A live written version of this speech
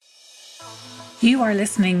You are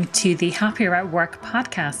listening to the Happier at Work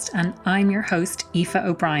podcast, and I'm your host, Aoife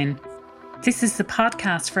O'Brien. This is the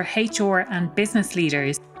podcast for HR and business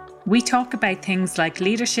leaders. We talk about things like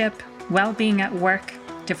leadership, well-being at work,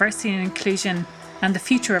 diversity and inclusion, and the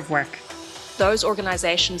future of work. Those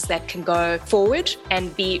organizations that can go forward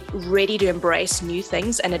and be ready to embrace new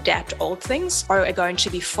things and adapt old things are going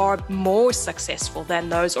to be far more successful than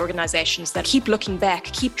those organizations that keep looking back,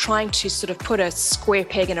 keep trying to sort of put a square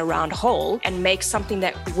peg in a round hole and make something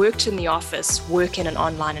that worked in the office work in an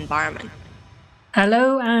online environment.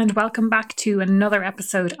 Hello and welcome back to another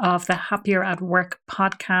episode of the Happier at Work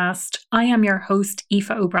podcast. I am your host,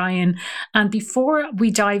 Aoife O'Brien. And before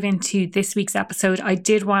we dive into this week's episode, I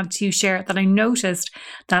did want to share that I noticed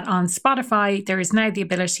that on Spotify, there is now the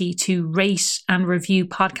ability to rate and review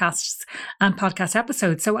podcasts and podcast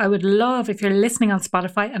episodes. So I would love, if you're listening on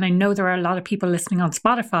Spotify, and I know there are a lot of people listening on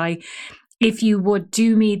Spotify, if you would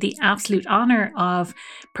do me the absolute honor of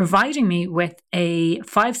providing me with a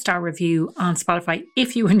 5-star review on Spotify,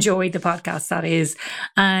 if you enjoyed the podcast, that is,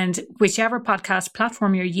 and whichever podcast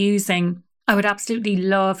platform you're using, I would absolutely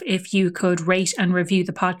love if you could rate and review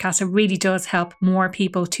the podcast. It really does help more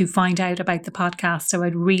people to find out about the podcast. So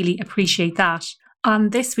I'd really appreciate that. On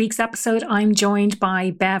this week's episode, I'm joined by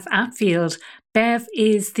Bev Attfield. Bev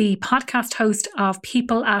is the podcast host of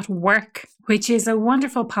People at Work, which is a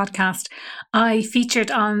wonderful podcast. I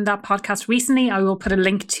featured on that podcast recently. I will put a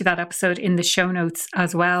link to that episode in the show notes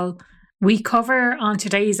as well. We cover on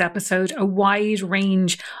today's episode a wide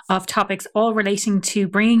range of topics, all relating to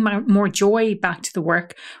bringing more joy back to the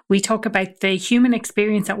work. We talk about the human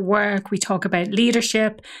experience at work. We talk about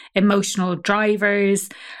leadership, emotional drivers,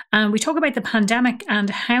 and we talk about the pandemic and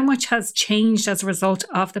how much has changed as a result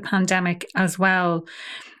of the pandemic as well.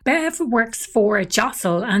 Bev works for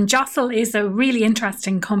Jostle, and Jostle is a really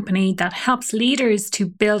interesting company that helps leaders to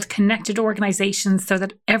build connected organizations so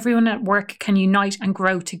that everyone at work can unite and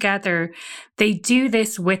grow together. They do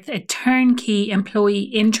this with a turnkey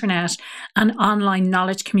employee intranet and online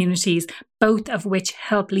knowledge communities, both of which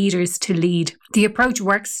help leaders to lead. The approach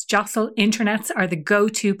works. Jostle intranets are the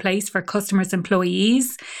go-to place for customers'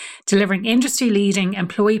 employees, delivering industry-leading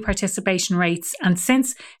employee participation rates. And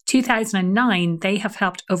since 2009, they have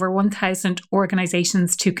helped over 1,000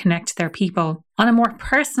 organizations to connect their people. On a more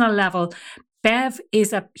personal level, Bev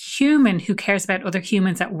is a human who cares about other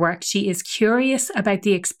humans at work. She is curious about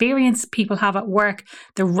the experience people have at work,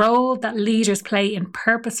 the role that leaders play in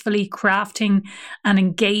purposefully crafting and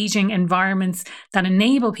engaging environments that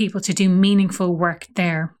enable people to do meaningful work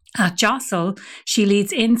there. At Jostle, she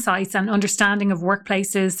leads insights and understanding of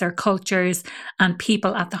workplaces, their cultures, and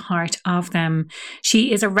people at the heart of them.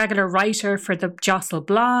 She is a regular writer for the Jostle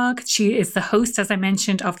blog. She is the host, as I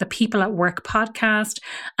mentioned, of the People at Work podcast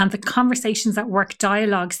and the Conversations at Work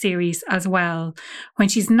dialogue series as well. When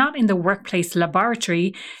she's not in the workplace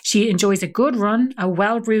laboratory, she enjoys a good run, a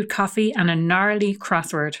well-brewed coffee, and a gnarly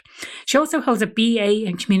crossword. She also holds a BA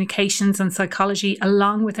in Communications and Psychology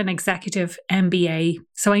along with an executive MBA.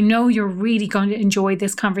 So I know you're really going to enjoy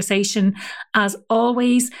this conversation. As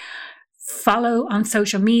always, follow on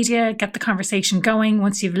social media, get the conversation going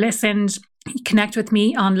once you've listened. Connect with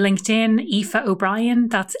me on LinkedIn, Aoife O'Brien.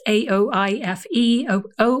 That's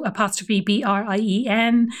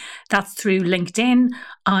AOIFE_BRIEN. That's through LinkedIn.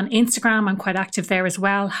 On Instagram, I'm quite active there as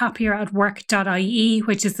well. happieratwork.ie,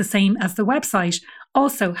 which is the same as the website.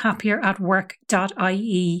 Also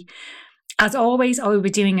happieratwork.ie. As always, I will be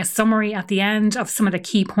doing a summary at the end of some of the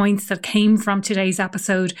key points that came from today's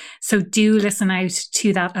episode, so do listen out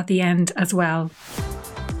to that at the end as well.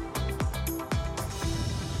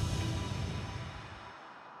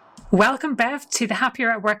 Welcome, Bev, to the Happier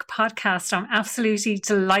at Work podcast. I'm absolutely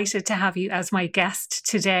delighted to have you as my guest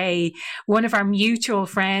today. One of our mutual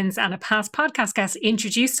friends and a past podcast guest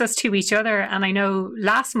introduced us to each other, and I know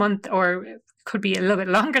last month, or could be a little bit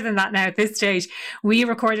longer than that now at this stage, we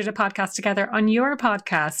recorded a podcast together on your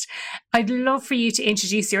podcast. I'd love for you to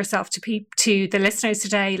introduce yourself to the listeners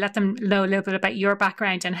today. Let them know a little bit about your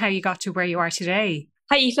background and how you got to where you are today.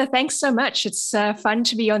 Hi, Aoife. Thanks so much. It's fun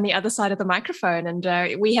to be on the other side of the microphone.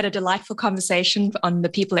 And we had a delightful conversation on the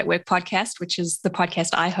People at Work podcast, which is the podcast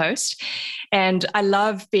I host. And I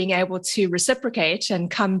love being able to reciprocate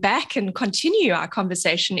and come back and continue our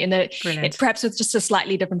conversation perhaps with just a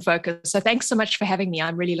slightly different focus. So thanks so much for having me.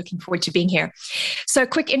 I'm really looking forward to being here. So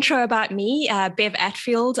quick intro about me, Bev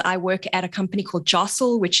Attfield. I work at a company called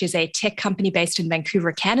Jostle, which is a tech company based in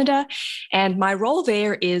Vancouver, Canada. And my role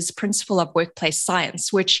there is Principal of Workplace Science,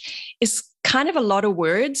 which is kind of a lot of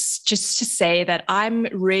words just to say that I'm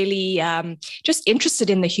really just interested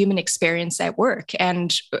in the human experience at work.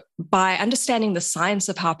 And by understanding the science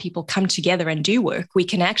of how people come together and do work, we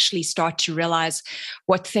can actually start to realize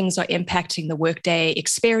what things are impacting the workday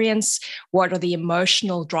experience, what are the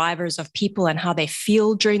emotional drivers of people and how they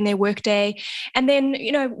feel during their workday. And then,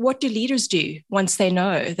 what do leaders do once they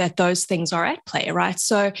know that those things are at play, right?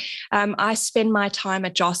 So I spend my time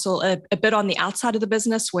at Jostle a bit on the outside of the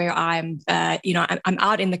business, where I'm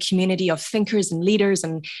out in the community of thinkers and leaders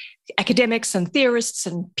and academics and theorists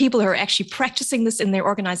and people who are actually practicing this in their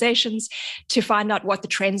organizations to find out what the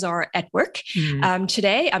trends are at work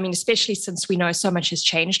today. I mean, especially since we know so much has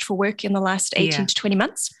changed for work in the last 18 to 20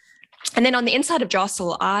 months. And then on the inside of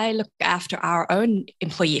Jostle, I look after our own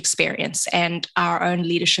employee experience and our own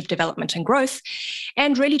leadership development and growth,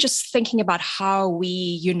 and really just thinking about how we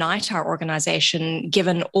unite our organization,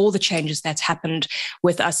 given all the changes that's happened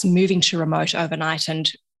with us moving to remote overnight.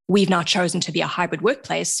 And we've now chosen to be a hybrid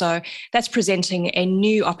workplace. So that's presenting a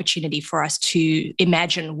new opportunity for us to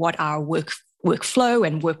imagine what our workflow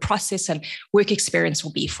and work process and work experience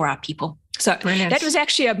will be for our people. So Brilliant. That was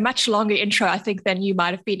actually a much longer intro, I think, than you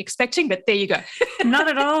might have been expecting, but there you go. Not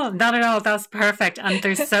at all. Not at all. That's perfect. And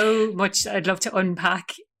there's so much I'd love to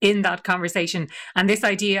unpack in that conversation. And this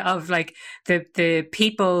idea of like the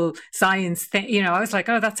people science thing, I was like,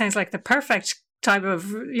 oh, that sounds like the perfect type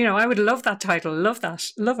of, I would love that title. Love that.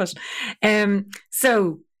 Love it.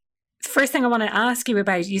 So first thing I want to ask you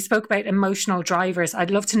about, you spoke about emotional drivers. I'd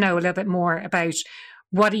love to know a little bit more about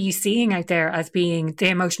what are you seeing out there as being the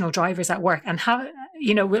emotional drivers at work, and how,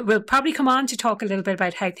 we'll probably come on to talk a little bit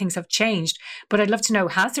about how things have changed, but I'd love to know,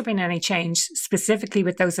 has there been any change specifically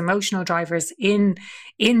with those emotional drivers in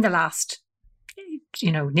the last,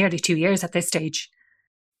 nearly 2 years at this stage?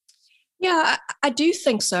 Yeah, I do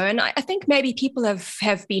think so. And I think maybe people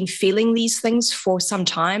have been feeling these things for some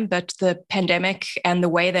time, but the pandemic and the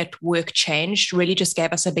way that work changed really just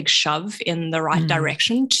gave us a big shove in the right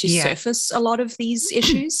direction to surface a lot of these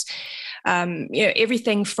issues.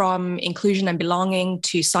 Everything from inclusion and belonging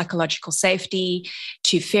to psychological safety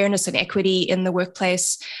to fairness and equity in the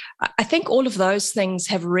workplace. I think all of those things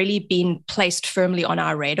have really been placed firmly on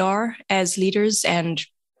our radar as leaders, and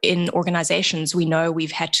in organizations, we know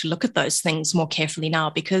we've had to look at those things more carefully now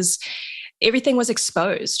because everything was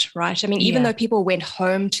exposed, right? I mean, even though people went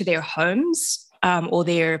home to their homes or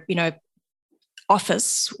their,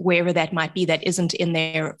 office, wherever that might be, that isn't in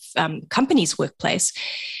their company's workplace,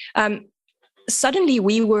 suddenly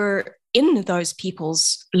we were in those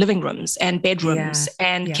people's living rooms and bedrooms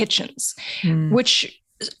and kitchens, which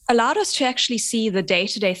allowed us to actually see the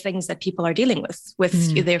day-to-day things that people are dealing with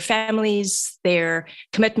their families, their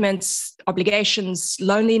commitments, obligations,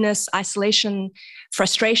 loneliness, isolation,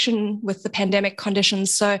 frustration with the pandemic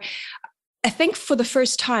conditions. So I think for the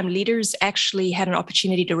first time, leaders actually had an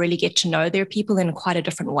opportunity to really get to know their people in quite a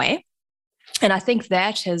different way. And I think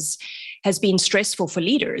that has been stressful for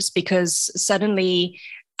leaders because suddenly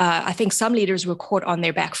I think some leaders were caught on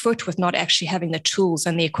their back foot with not actually having the tools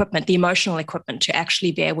and the equipment, the emotional equipment, to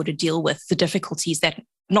actually be able to deal with the difficulties that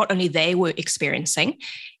not only they were experiencing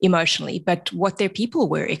emotionally, but what their people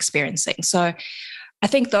were experiencing. So I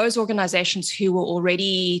think those organizations who were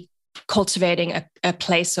already cultivating a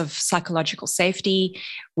place of psychological safety,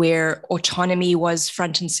 where autonomy was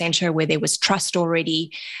front and center, where there was trust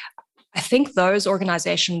already, I think those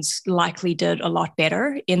organizations likely did a lot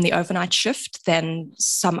better in the overnight shift than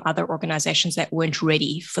some other organizations that weren't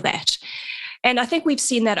ready for that. And I think we've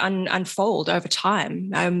seen that unfold over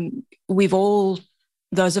time. We've all,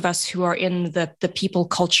 those of us who are in the people,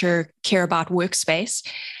 culture, care about workspace,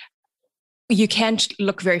 you can't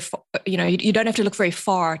look very far, you don't have to look very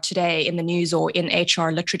far today in the news or in HR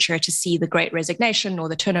literature to see the Great Resignation or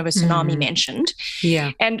the turnover tsunami mentioned.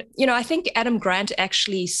 Yeah. And, I think Adam Grant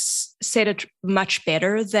actually said it much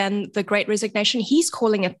better than the Great Resignation. He's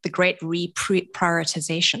calling it the Great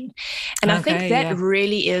Reprioritization. And I think that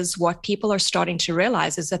really is what people are starting to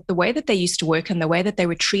realize, is that the way that they used to work and the way that they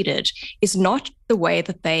were treated is not the way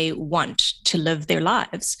that they want to live their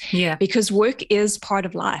lives. Yeah. Because work is part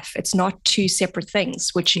of life. It's not two separate things,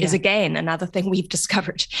 which is, again, another thing we've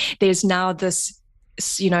discovered. There's now this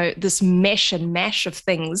mesh and mash of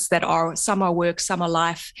things that are, some are work, some are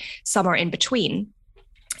life, some are in between.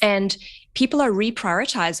 And people are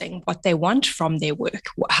reprioritizing what they want from their work.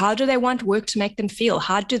 How do they want work to make them feel?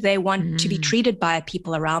 How do they want to be treated by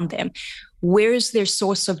people around them? Where is their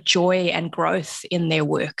source of joy and growth in their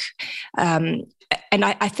work? And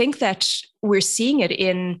I think that we're seeing it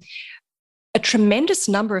in a tremendous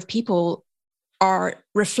number of people are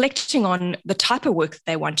reflecting on the type of work that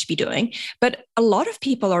they want to be doing, but a lot of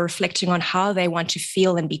people are reflecting on how they want to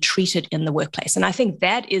feel and be treated in the workplace. And I think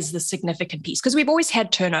that is the significant piece, because we've always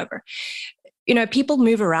had turnover. People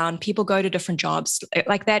move around, people go to different jobs.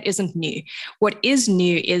 Like, that isn't new. What is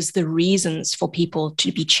new is the reasons for people to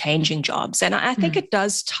be changing jobs. And I think it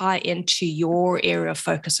does tie into your area of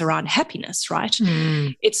focus around happiness, right?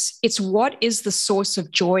 It's what is the source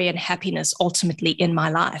of joy and happiness ultimately in my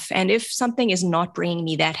life? And if something is not bringing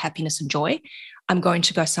me that happiness and joy, I'm going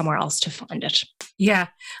to go somewhere else to find it. Yeah.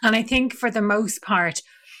 And I think for the most part,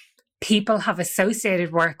 people have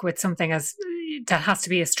associated work with something that has to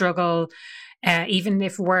be a struggle. Even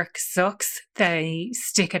if work sucks, they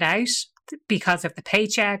stick it out because of the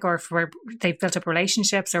paycheck, or for they've built up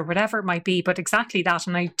relationships or whatever it might be. But exactly that.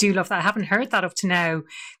 And I do love that. I haven't heard that up to now,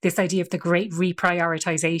 this idea of the great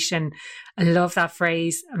reprioritization. I love that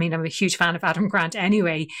phrase. I mean, I'm a huge fan of Adam Grant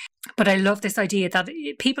anyway, but I love this idea that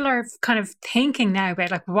people are kind of thinking now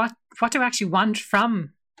about, like, what do I actually want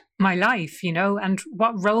from my life, and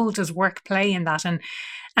what role does work play in that?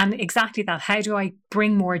 And exactly that. How do I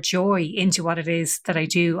bring more joy into what it is that I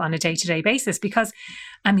do on a day-to-day basis? Because,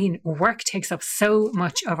 I mean, work takes up so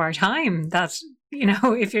much of our time that,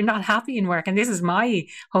 if you're not happy in work, and this is my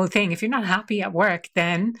whole thing, if you're not happy at work,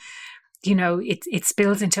 then, it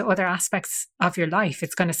spills into other aspects of your life.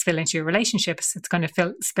 It's going to spill into your relationships. It's going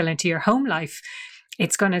to spill into your home life.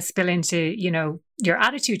 It's going to spill into, your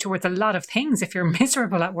attitude towards a lot of things if you're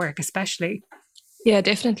miserable at work, especially. Yeah,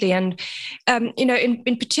 definitely. And,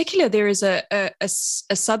 in particular, there is a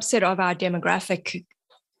subset of our demographic.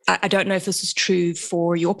 I don't know if this is true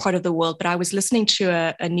for your part of the world, but I was listening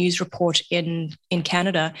to a news report in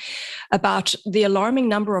Canada about the alarming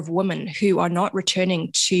number of women who are not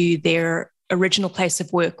returning to their original place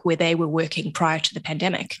of work where they were working prior to the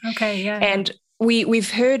pandemic. Okay, yeah. And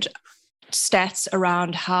we've heard stats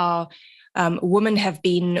around how women have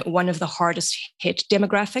been one of the hardest hit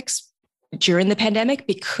demographics during the pandemic,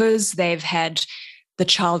 because they've had the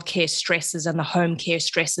childcare stresses and the home care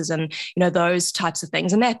stresses and, those types of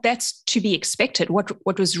things. And that's to be expected.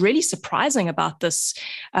 What was really surprising about this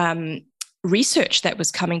research that was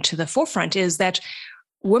coming to the forefront is that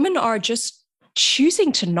women are just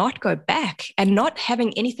choosing to not go back and not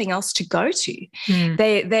having anything else to go to.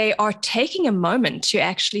 They are taking a moment to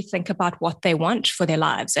actually think about what they want for their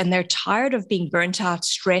lives. And they're tired of being burnt out,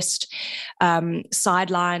 stressed,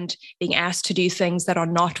 sidelined, being asked to do things that are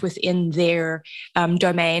not within their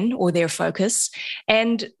domain or their focus.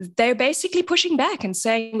 And they're basically pushing back and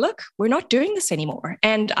saying, look, we're not doing this anymore.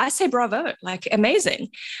 And I say, bravo, like,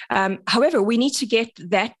 amazing. However, we need to get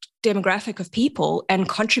that demographic of people and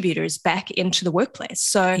contributors back into the workplace.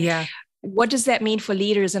 So what does that mean for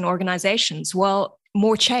leaders and organizations? Well,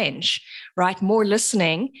 more change, right? More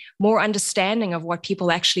listening, more understanding of what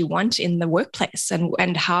people actually want in the workplace,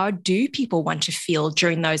 and how do people want to feel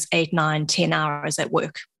during those 8, 9, 10 hours at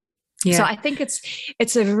work. Yeah. So I think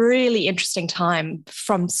it's a really interesting time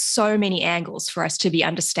from so many angles for us to be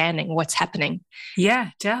understanding what's happening. Yeah,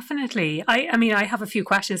 definitely. I mean, I have a few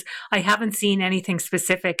questions. I haven't seen anything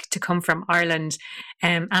specific to come from Ireland.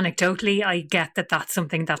 Anecdotally, I get that that's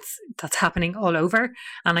something that's happening all over.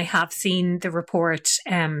 And I have seen the report.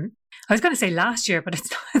 I was going to say last year, but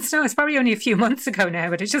it's probably only a few months ago now,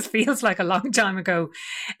 but it just feels like a long time ago.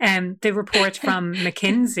 The report from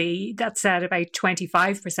McKinsey that said about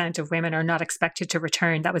 25% of women are not expected to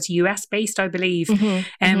return. That was US based, I believe.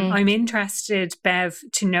 I'm interested, Bev,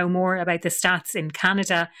 to know more about the stats in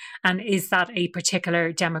Canada. And is that a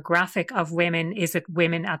particular demographic of women? Is it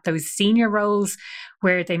women at those senior roles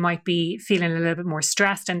where they might be feeling a little bit more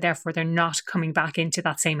stressed and therefore they're not coming back into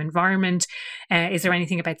that same environment? Is there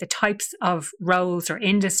anything about the types of roles or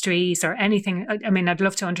industries or anything? I mean, I'd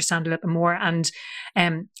love to understand a little bit more. And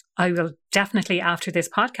I will definitely, after this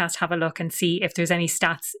podcast, have a look and see if there's any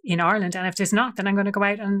stats in Ireland. And if there's not, then I'm going to go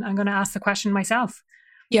out and I'm going to ask the question myself.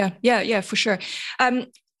 Yeah, for sure.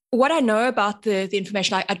 What I know about the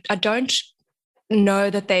information, I don't know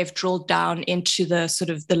that they've drilled down into the sort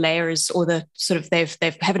of the layers, or the sort of they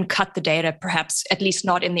haven't cut the data, perhaps, at least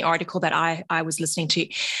not in the article that I was listening to.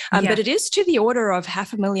 But it is to the order of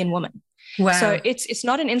 500,000 women. Wow. So it's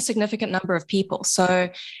not an insignificant number of people. So,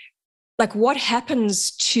 like, what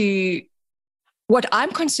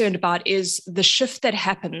I'm concerned about is the shift that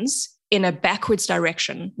happens in a backwards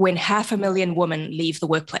direction when 500,000 women leave the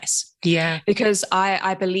workplace. Yeah. Because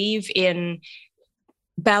I believe in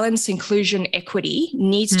balance, inclusion, equity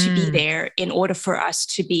needs to be there in order for us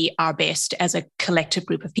to be our best as a collective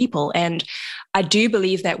group of people. And I do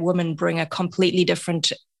believe that women bring a completely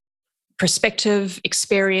different perspective,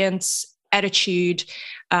 experience, attitude,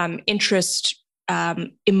 interest,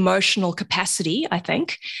 emotional capacity, I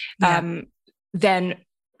think, than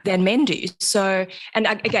men do. So, and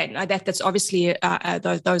again, that's obviously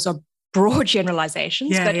those are broad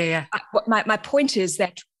generalizations. But my point is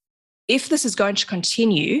that if this is going to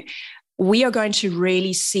continue, we are going to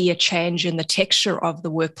really see a change in the texture of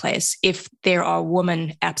the workplace if there are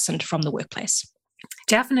women absent from the workplace.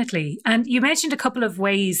 Definitely. And you mentioned a couple of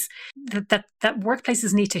ways that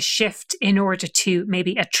workplaces need to shift in order to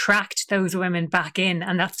maybe attract those women back in,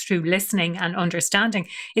 and that's through listening and understanding.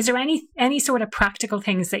 Is there any sort of practical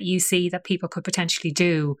things that you see that people could potentially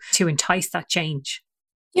do to entice that change?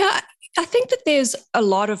 Yeah, I think that there's a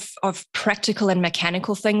lot of practical and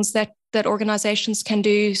mechanical things that organizations can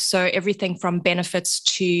do. So everything from benefits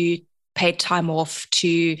to paid time off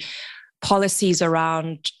to policies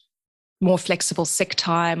around more flexible sick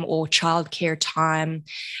time or childcare time,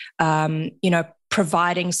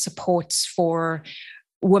 providing supports for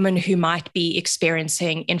women who might be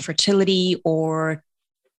experiencing infertility or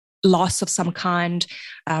loss of some kind.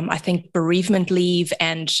 I think bereavement leave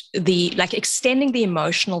and extending the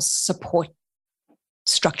emotional support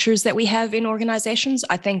structures that we have in organizations,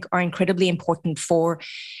 I think are incredibly important for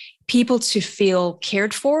people to feel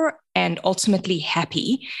cared for and ultimately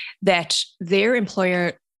happy that their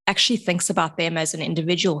employer actually thinks about them as an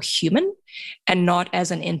individual human and not as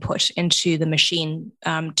an input into the machine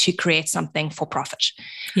to create something for profit.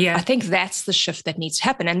 Yeah. I think that's the shift that needs to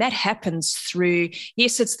happen. And that happens through,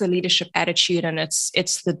 yes, it's the leadership attitude and it's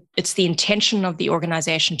the intention of the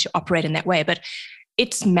organization to operate in that way, but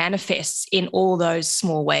it manifests in all those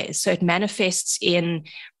small ways. So it manifests in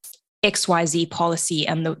XYZ policy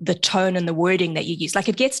and the tone and the wording that you use. Like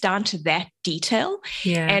it gets down to that detail.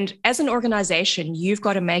 Yeah. And as an organization, you've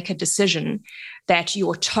got to make a decision that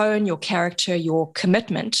your tone, your character, your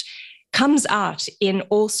commitment comes out in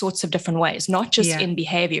all sorts of different ways, not just in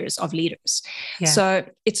behaviors of leaders. Yeah. So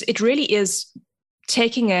it really is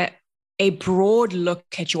taking a broad look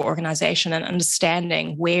at your organization and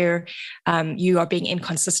understanding where you are being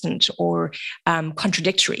inconsistent or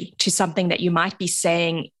contradictory to something that you might be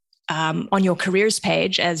saying on your careers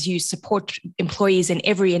page as you support employees in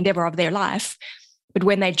every endeavor of their life. But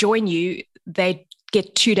when they join you, they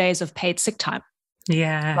get 2 days of paid sick time.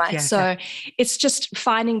 Yeah. Right. Yeah, so it's just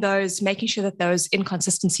finding those, making sure that those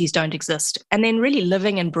inconsistencies don't exist, and then really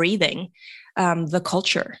living and breathing the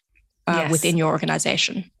culture within your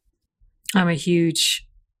organization. I'm a huge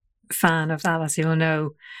fan of that, as you'll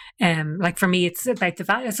know. Like for me, it's about the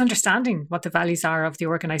value. It's understanding what the values are of the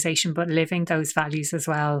organization, but living those values as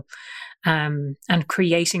well, and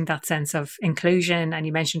creating that sense of inclusion. And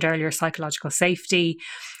you mentioned earlier psychological safety.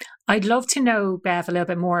 I'd love to know, Bev, a little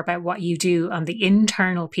bit more about what you do on the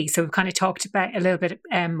internal piece. So we've kind of talked about a little bit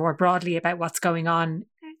more broadly about what's going on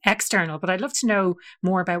external, but I'd love to know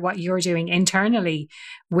more about what you're doing internally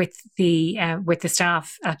with the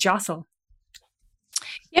staff at Jostle.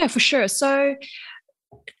 Yeah, for sure. So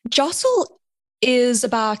Jostle is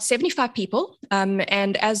about 75 people.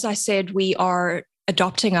 And as I said, we are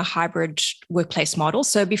adopting a hybrid workplace model.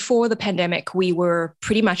 So before the pandemic, we were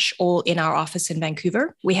pretty much all in our office in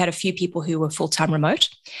Vancouver. We had a few people who were full-time remote.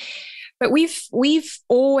 But we've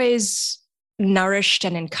always nourished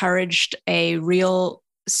and encouraged a real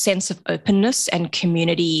sense of openness and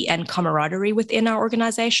community and camaraderie within our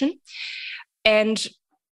organization. And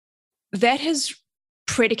that has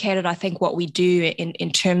predicated, I think, what we do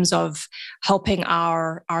in terms of helping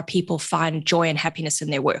our people find joy and happiness in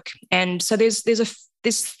their work. And so there's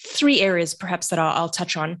 3 areas perhaps that I'll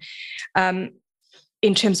touch on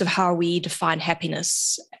in terms of how we define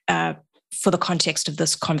happiness for the context of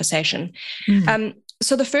this conversation. Mm-hmm.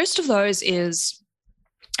 So the first of those is,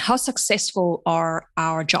 how successful are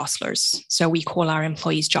our jostlers? So we call our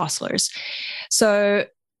employees jostlers. So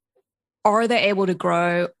are they able to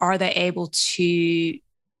grow? Are they able to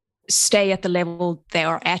stay at the level they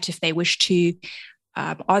are at if they wish to?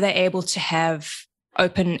 Are they able to have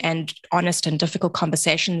open and honest and difficult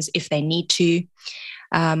conversations if they need to?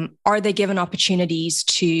 Are they given opportunities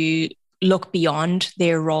to look beyond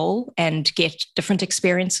their role and get different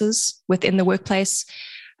experiences within the workplace?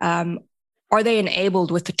 Are they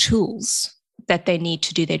enabled with the tools that they need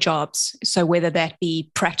to do their jobs? So whether that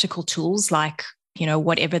be practical tools like,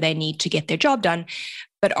 whatever they need to get their job done,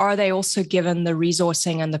 but are they also given the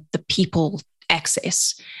resourcing and the people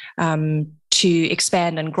access to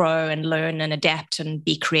expand and grow and learn and adapt and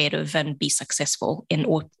be creative and be successful in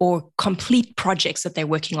or complete projects that they're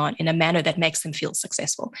working on in a manner that makes them feel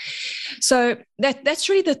successful? So that's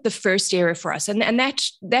really the first area for us. And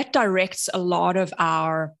that directs a lot of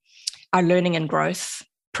our learning and growth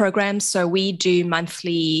programs. So we do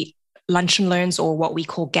monthly lunch and learns, or what we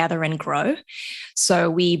call gather and grow. So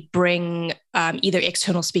we bring either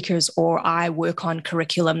external speakers, or I work on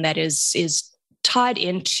curriculum that is tied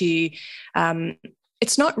into,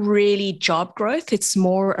 it's not really job growth, it's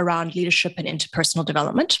more around leadership and interpersonal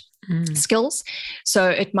development skills. So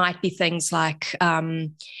it might be things like,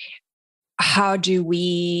 how do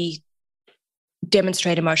we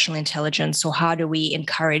demonstrate emotional intelligence, or how do we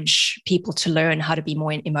encourage people to learn how to be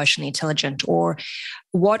more emotionally intelligent, or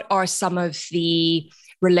what are some of the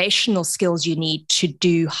relational skills you need to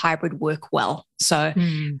do hybrid work well. So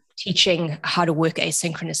teaching how to work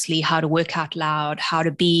asynchronously, how to work out loud, how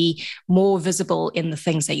to be more visible in the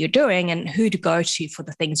things that you're doing, and who to go to for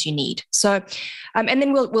the things you need. So, and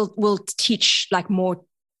then we'll teach like more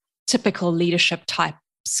typical leadership type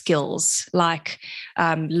skills, like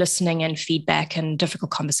listening and feedback and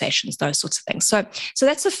difficult conversations, those sorts of things. So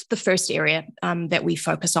that's the first area that we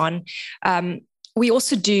focus on. We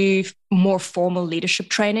also do more formal leadership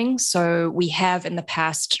training. So we have in the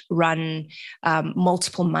past run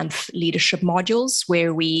multiple month leadership modules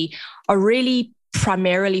where we are really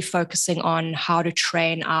primarily focusing on how to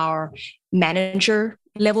train our manager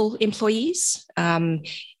level employees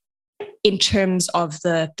in terms of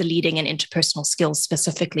the leading and interpersonal skills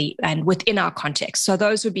specifically and within our context. So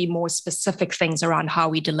those would be more specific things around how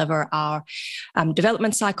we deliver our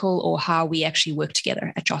development cycle, or how we actually work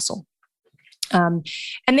together at Jostle. And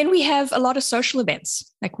then we have a lot of social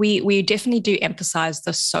events. Like we definitely do emphasize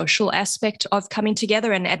the social aspect of coming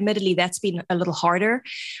together. And admittedly, that's been a little harder,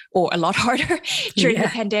 or a lot harder during the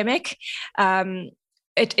pandemic.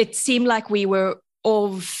 It seemed like we were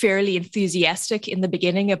all fairly enthusiastic in the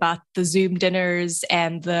beginning about the Zoom dinners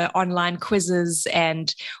and the online quizzes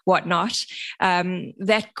and whatnot.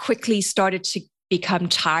 That quickly started to become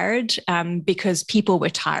tired because people were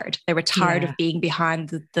tired. They were tired of being behind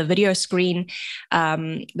the video screen.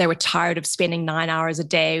 They were tired of spending 9 hours a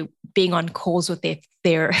day being on calls with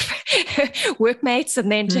their workmates,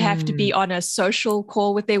 and then to have to be on a social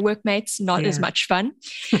call with their workmates, not as much fun.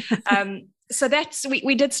 So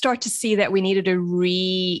we did start to see that we needed to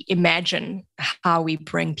reimagine how we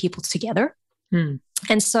bring people together.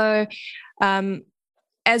 And so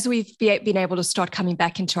as we've been able to start coming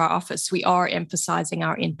back into our office, we are emphasizing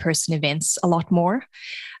our in-person events a lot more,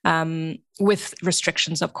 with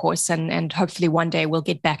restrictions, of course, and hopefully one day we'll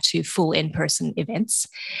get back to full in-person events.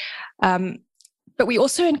 But we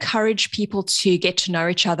also encourage people to get to know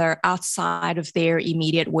each other outside of their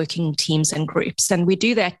immediate working teams and groups. And we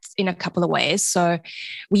do that in a couple of ways. So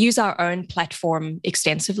we use our own platform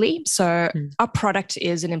extensively. So our product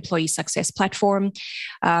is an employee success platform.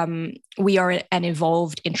 We are an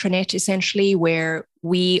evolved intranet, essentially, where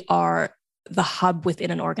we are the hub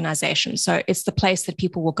within an organization. So it's the place that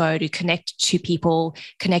people will go to connect to people,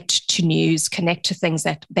 connect to news, connect to things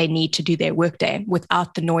that they need to do their workday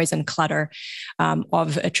without the noise and clutter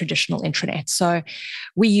of a traditional intranet. So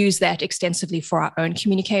we use that extensively for our own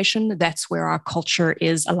communication. That's where our culture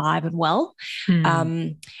is alive and well.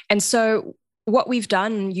 And so what we've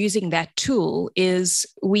done using that tool is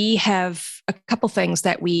we have a couple things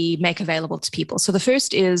that we make available to people. So the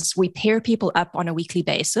first is we pair people up on a weekly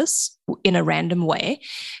basis in a random way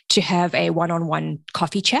to have a one-on-one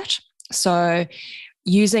coffee chat. So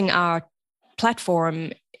using our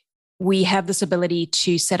platform, we have this ability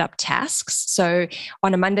to set up tasks. So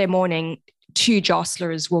on a Monday morning, 2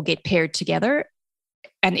 jostlers will get paired together.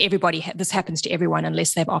 And this happens to everyone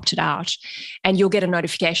unless they've opted out. And you'll get a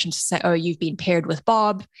notification to say, oh, you've been paired with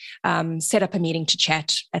Bob, set up a meeting to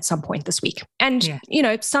chat at some point this week. And,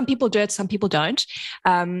 some people do it, some people don't.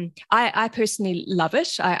 I personally love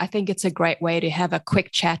it. I think it's a great way to have a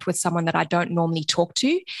quick chat with someone that I don't normally talk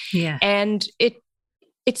to. Yeah. And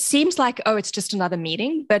it seems like, oh, it's just another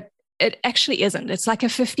meeting, but it actually isn't. It's like a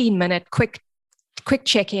 15-minute quick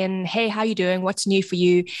check-in. Hey, how you doing? What's new for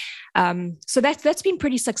you? So that's been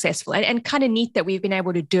pretty successful and kind of neat that we've been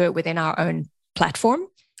able to do it within our own platform.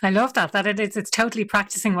 I love that it's totally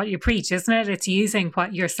practicing what you preach, isn't it? It's using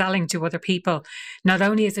what you're selling to other people. Not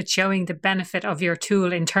only is it showing the benefit of your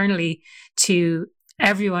tool internally to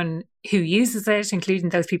everyone who uses it, including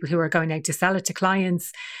those people who are going out to sell it to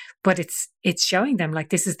clients, but it's showing them like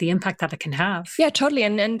this is the impact that it can have. Yeah, totally.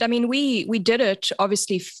 And I mean, we did it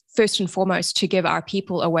obviously first and foremost to give our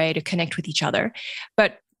people a way to connect with each other.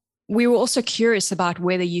 But we were also curious about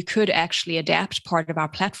whether you could actually adapt part of our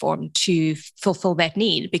platform to fulfill that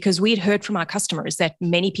need, because we'd heard from our customers that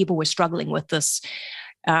many people were struggling with this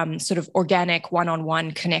sort of organic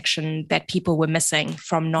one-on-one connection that people were missing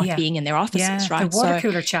from not being in their offices, right? The water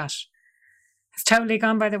cooler chat. It's totally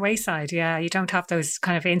gone by the wayside. Yeah, you don't have those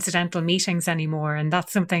kind of incidental meetings anymore. And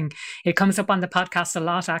that's something, it comes up on the podcast a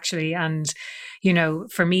lot, actually. And,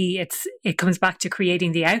 for me, it comes back to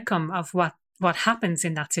creating the outcome of what happens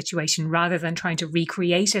in that situation rather than trying to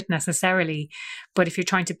recreate it necessarily. But if you're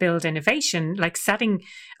trying to build innovation, like setting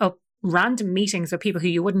up random meetings with people who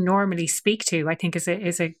you wouldn't normally speak to, I think is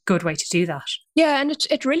a good way to do that. Yeah, and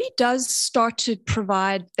it really does start to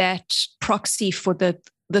provide that proxy for the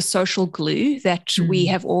social glue that we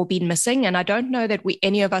have all been missing. And I don't know that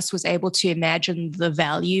any of us was able to imagine the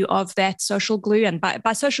value of that social glue. And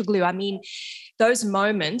by social glue, I mean those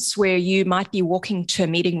moments where you might be walking to a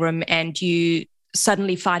meeting room and you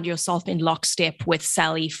suddenly find yourself in lockstep with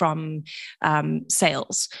Sally from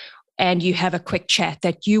sales, and you have a quick chat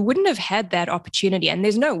that you wouldn't have had that opportunity. And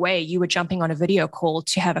there's no way you were jumping on a video call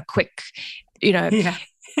to have a quick,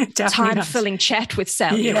 time-filling chat with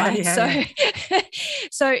Sally, right?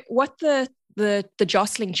 So what the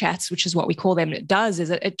jostling chats, which is what we call them, it does is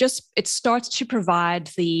it starts to provide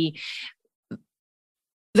the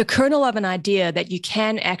kernel of an idea that you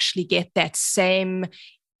can actually get that same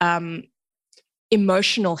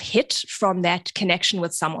emotional hit from that connection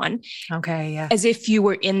with someone. Okay, yeah. As if you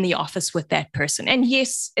were in the office with that person. And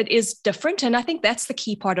yes, it is different. And I think that's the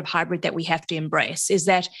key part of hybrid that we have to embrace, is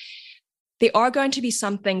that there are going to be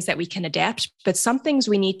some things that we can adapt, but some things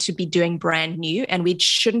we need to be doing brand new, and we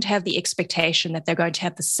shouldn't have the expectation that they're going to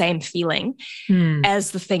have the same feeling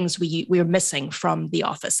as the things we're missing from the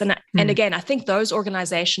office. And again, I think those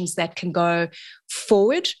organizations that can go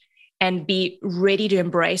forward and be ready to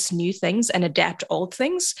embrace new things and adapt old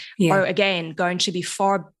things are, again, going to be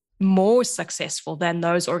far more successful than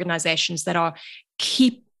those organizations that are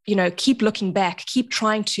keep looking back, keep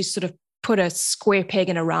trying to sort of put a square peg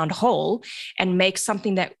in a round hole and make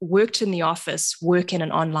something that worked in the office work in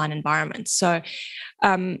an online environment. So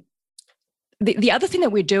the other thing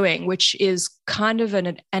that we're doing, which is kind of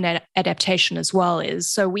an adaptation as well,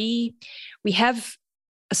 is so we have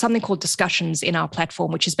something called discussions in our platform,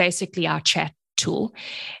 which is basically our chat tool.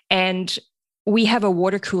 And we have a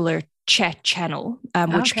water cooler chat channel,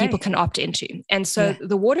 which people can opt into. And so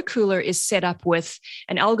the water cooler is set up with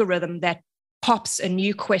an algorithm that pops a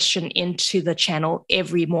new question into the channel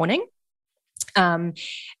every morning. And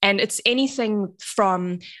it's anything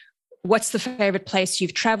from what's the favorite place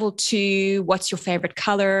you've traveled to, what's your favorite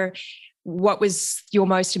color, what was your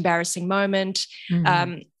most embarrassing moment?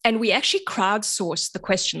 And we actually crowdsource the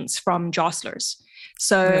questions from jostlers.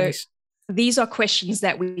 So these are questions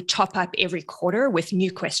that we top up every quarter with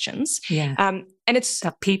new questions. And it's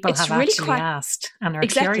that people have really actually asked and are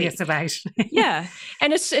curious about.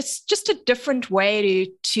 And it's just a different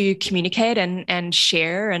way to communicate and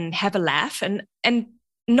share and have a laugh. And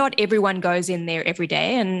not everyone goes in there every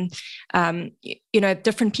day, and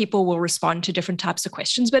different people will respond to different types of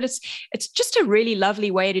questions. But it's just a really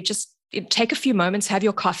lovely way to just take a few moments, have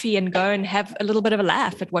your coffee, and go and have a little bit of a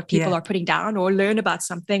laugh at what people are putting down, or learn about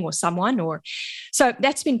something or someone. So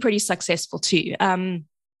that's been pretty successful too.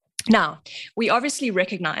 Now, we obviously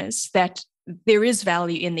recognize that there is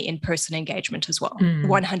value in the in-person engagement as well,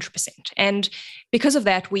 100%. And because of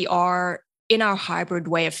that, we are, in our hybrid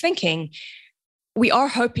way of thinking, we are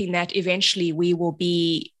hoping that eventually we will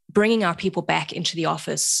be bringing our people back into the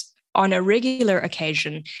office on a regular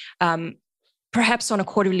occasion, perhaps on a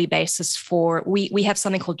quarterly basis. We have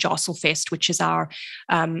something called Jostle Fest, which is our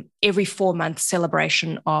every 4-month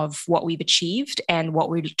celebration of what we've achieved and what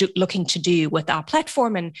we're looking to do with our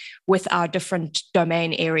platform and with our different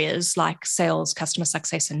domain areas like sales, customer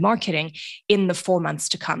success, and marketing in the 4 months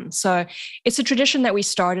to come. So it's a tradition that we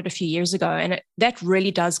started a few years ago, and that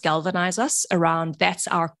really does galvanize us around that's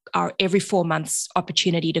our every 4 months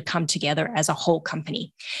opportunity to come together as a whole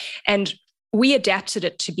company. And we adapted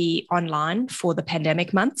it to be online for the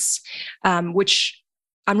pandemic months, which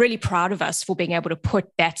I'm really proud of us for being able to put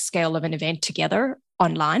that scale of an event together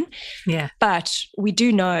online. But we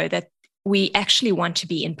do know that we actually want to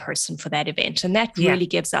be in person for that event. And that really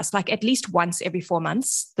gives us, like, at least once every 4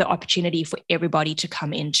 months, the opportunity for everybody to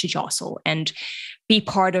come into Jostle and be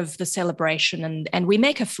part of the celebration. And we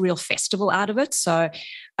make a real festival out of it. So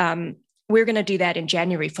we're going to do that in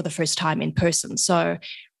January for the first time in person. So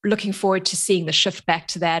looking forward to seeing the shift back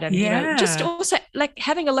to that, and just also like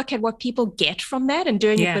having a look at what people get from that and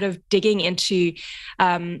doing a bit of digging into,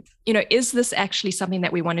 is this actually something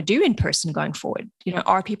that we want to do in person going forward?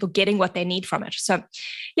 Are people getting what they need from it? So,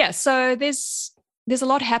 so there's a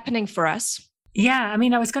lot happening for us. Yeah, I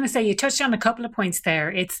mean, I was going to say, you touched on a couple of points there.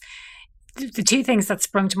 It's the two things that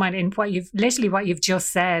sprung to mind in what you've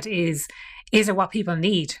just said is it what people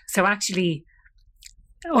need? So actually,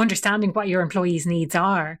 understanding what your employees' needs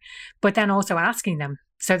are, but then also asking them.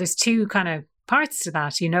 So there's two kind of parts to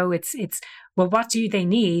that. It's well, what do they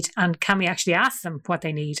need, and can we actually ask them what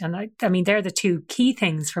they need? And I mean, they're the two key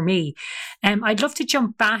things for me. I'd love to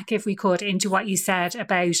jump back, if we could, into what you said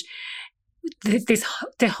about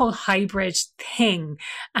the whole hybrid thing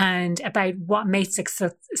and about what makes it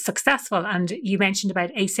successful. And you mentioned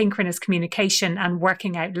about asynchronous communication and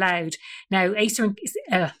working out loud. Now,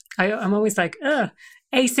 I'm always like,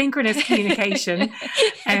 asynchronous communication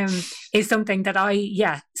is something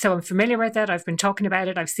that so I'm familiar with it. I've been talking about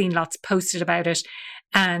it. I've seen lots posted about it.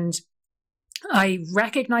 And I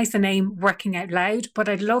recognize the name working out loud, but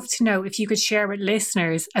I'd love to know if you could share with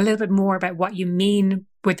listeners a little bit more about what you mean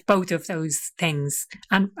with both of those things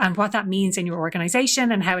and what that means in your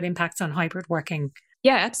organization and how it impacts on hybrid working.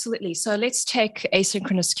 Yeah, absolutely. So let's take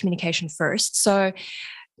asynchronous communication first. So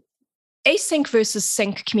async versus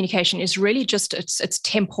sync communication is really just, it's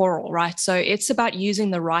temporal, right? So it's about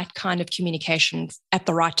using the right kind of communication at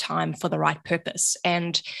the right time for the right purpose.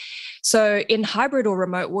 And so in hybrid or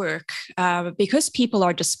remote work, because people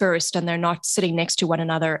are dispersed and they're not sitting next to one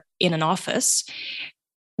another in an office,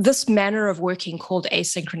 this manner of working called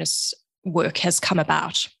asynchronous work has come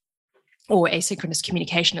about, or asynchronous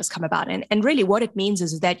communication has come about. And really what it means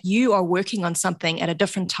is that you are working on something at a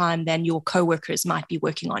different time than your coworkers might be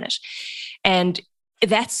working on it. And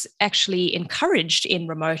that's actually encouraged in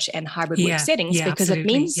remote and hybrid work settings, because it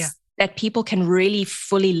means that people can really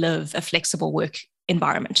fully live a flexible work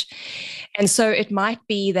environment. And so it might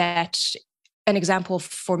be that an example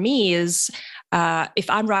for me is if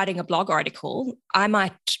I'm writing a blog article, I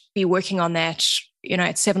might be working on that,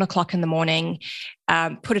 at 7:00 in the morning,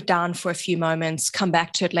 put it down for a few moments, come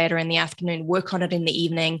back to it later in the afternoon, work on it in the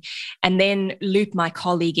evening, and then loop my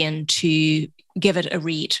colleague in to give it a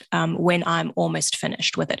read when I'm almost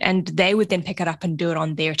finished with it. And they would then pick it up and do it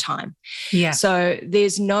on their time. Yeah. So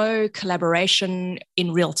there's no collaboration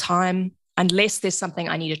in real time, unless there's something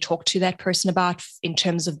I need to talk to that person about in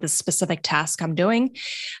terms of the specific task I'm doing.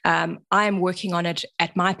 I'm working on it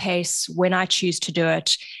at my pace when I choose to do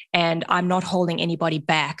it, and I'm not holding anybody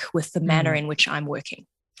back with the manner in which I'm working.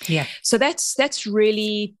 Yeah. So that's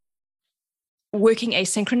really working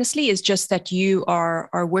asynchronously, is just that you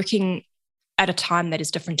are working at a time that is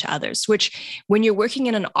different to others, which when you're working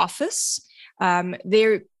in an office,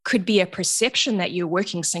 there could be a perception that you're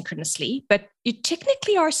working synchronously, but you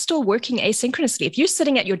technically are still working asynchronously. If you're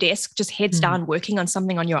sitting at your desk, just heads down, working on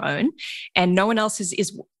something on your own, and no one else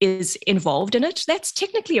is involved in it, that's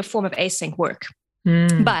technically a form of async work.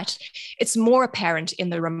 But it's more apparent in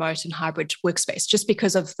the remote and hybrid workspace, just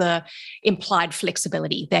because of the implied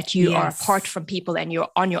flexibility that you are apart from people and you're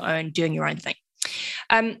on your own doing your own thing.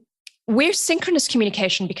 Where synchronous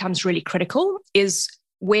communication becomes really critical is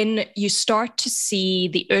when you start to see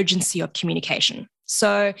the urgency of communication.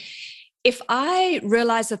 So if I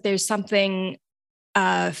realize that there's something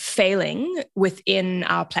failing within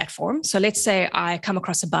our platform, so let's say I come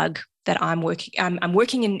across a bug that I'm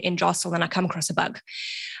working in Jostle, and I come across a bug,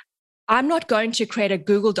 I'm not going to create a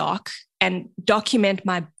Google Doc and document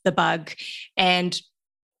the bug and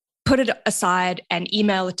put it aside and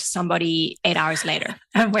email it to somebody 8 hours later.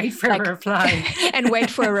 And wait for a reply. And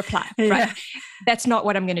wait for a reply, right? That's not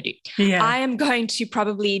what I'm going to do. Yeah. I am going to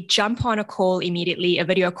probably jump on a call immediately, a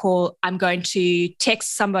video call. I'm going to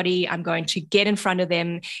text somebody. I'm going to get in front of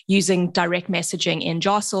them using direct messaging in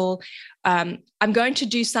Jostle. I'm going to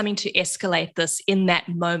do something to escalate this in that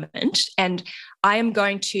moment. And I am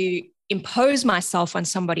going to impose myself on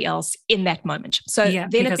somebody else in that moment. So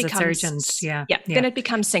then it becomes urgent. Then it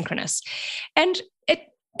becomes synchronous. And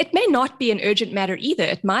it may not be an urgent matter either.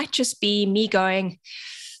 It might just be me going,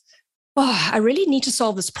 I really need to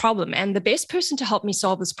solve this problem. And the best person to help me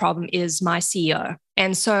solve this problem is my CEO.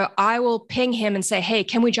 And so I will ping him and say, hey,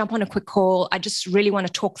 can we jump on a quick call? I just really want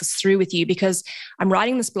to talk this through with you, because I'm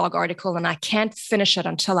writing this blog article and I can't finish it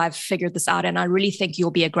until I've figured this out. And I really think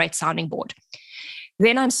you'll be a great sounding board.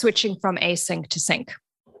 Then I'm switching from async to sync.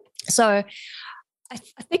 So I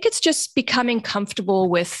think it's just becoming comfortable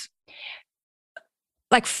with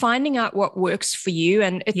finding out what works for you,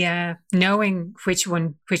 and knowing which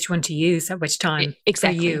one to use at which time for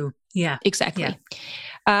you. Yeah, exactly. Yeah.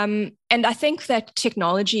 And I think that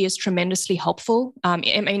technology is tremendously helpful.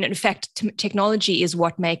 In fact, technology is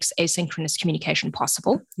what makes asynchronous communication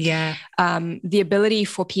possible. Yeah. The ability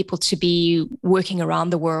for people to be working around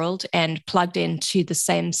the world and plugged into the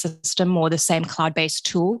same system or the same cloud-based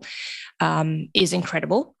tool is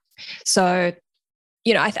incredible. So,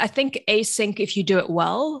 I think async, if you do it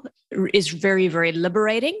well, is very, very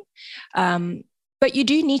liberating. But you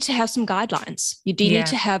do need to have some guidelines. You do need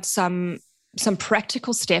to have some some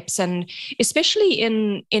practical steps, and especially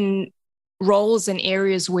in roles and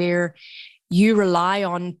areas where you rely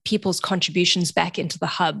on people's contributions back into the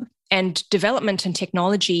hub. And development and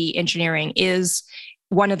technology engineering is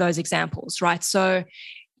one of those examples, right? So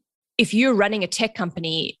if you're running a tech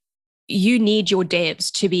company, you need your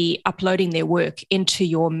devs to be uploading their work into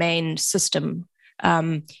your main system,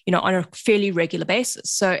 on a fairly regular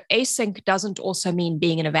basis. So async doesn't also mean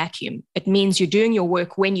being in a vacuum. It means you're doing your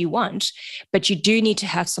work when you want, but you do need to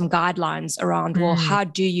have some guidelines around, well, how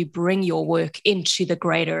do you bring your work into the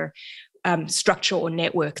greater structure or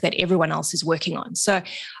network that everyone else is working on? So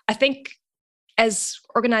I think as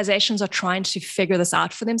organizations are trying to figure this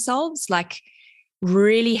out for themselves, like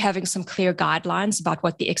really having some clear guidelines about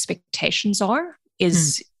what the expectations are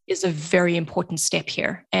is a very important step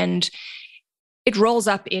here. And it rolls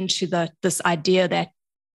up into this idea that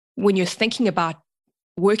when you're thinking about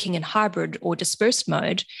working in hybrid or dispersed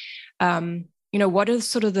mode, what are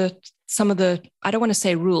sort of some of the, I don't want to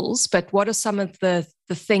say rules, but what are some of the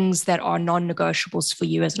things that are non-negotiables for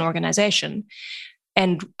you as an organization?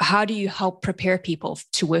 And how do you help prepare people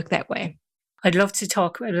to work that way? I'd love to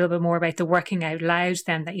talk a little bit more about the working out loud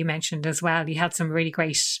then that you mentioned as well. You had some really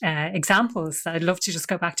great examples that I'd love to just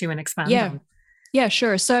go back to and expand on. Yeah,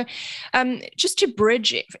 sure. So just to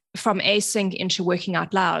bridge from async into working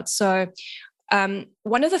out loud. So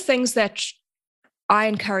one of the things that I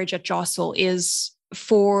encourage at Jostle is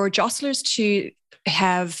for Jostlers to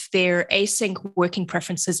have their async working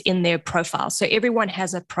preferences in their profile. So everyone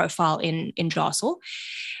has a profile in Jostle.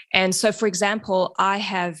 And so, for example, I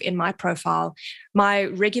have in my profile, my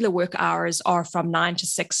regular work hours are from 9 to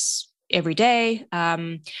 6 every day.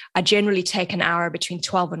 I generally take an hour between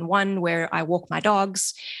 12 and 1 where I walk my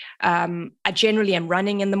dogs. I generally am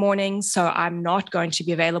running in the morning, so I'm not going to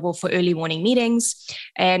be available for early morning meetings.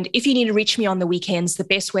 And if you need to reach me on the weekends, the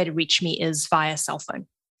best way to reach me is via cell phone.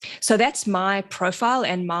 So that's my profile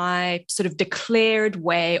and my sort of declared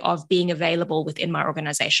way of being available within my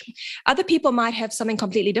organization. Other people might have something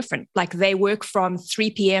completely different, like they work from 3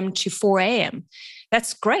 p.m. to 4 a.m.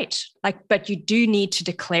 That's great, but you do need to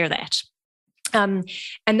declare that. And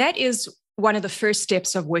that is one of the first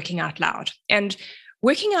steps of working out loud. And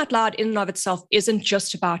working out loud in and of itself isn't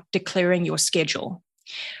just about declaring your schedule.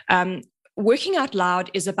 Working out loud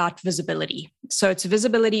is about visibility. So it's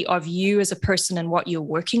visibility of you as a person and what you're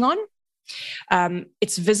working on.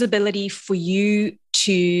 It's visibility for you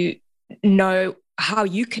to know how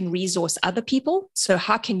you can resource other people. So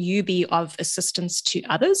how can you be of assistance to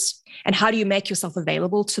others? And how do you make yourself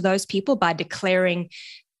available to those people? By declaring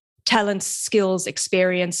talents, skills,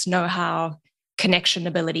 experience, know-how, connection,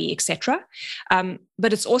 ability, etc.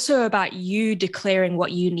 But it's also about you declaring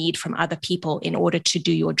what you need from other people in order to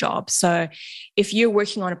do your job. So if you're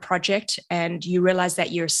working on a project and you realize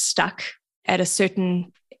that you're stuck at a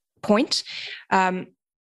certain point,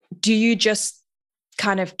 do you just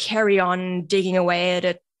kind of carry on digging away at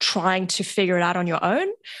it, trying to figure it out on your own?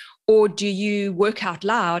 Or do you work out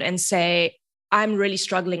loud and say, I'm really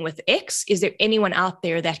struggling with X. Is there anyone out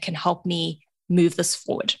there that can help me move this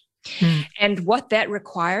forward? And what that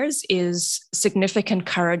requires is significant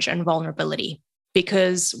courage and vulnerability,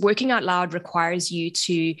 because working out loud requires you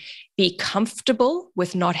to be comfortable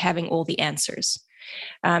with not having all the answers.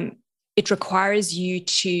 It requires you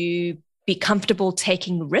to be comfortable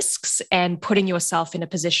taking risks and putting yourself in a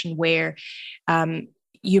position where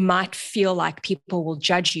you might feel like people will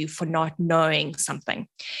judge you for not knowing something.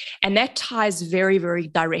 And that ties very, very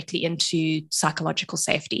directly into psychological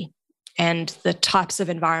safety and the types of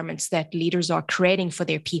environments that leaders are creating for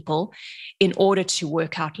their people in order to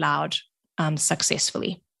work out loud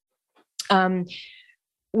successfully.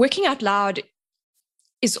 Working out loud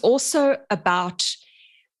is also about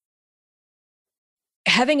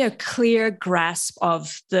having a clear grasp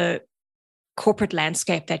of the corporate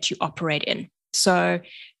landscape that you operate in. So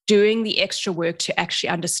doing the extra work to actually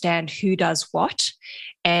understand who does what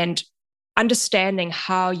and understanding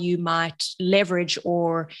how you might leverage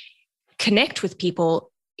or connect with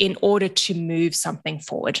people in order to move something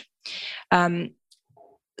forward.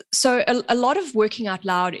 So a lot of working out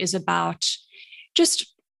loud is about just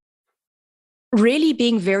really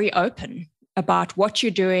being very open about what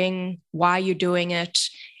you're doing, why you're doing it,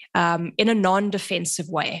 in a non-defensive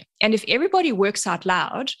way. And if everybody works out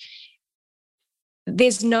loud,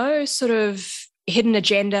 there's no sort of hidden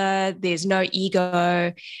agenda, there's no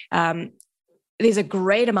ego. There's a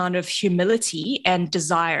great amount of humility and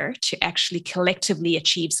desire to actually collectively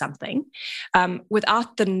achieve something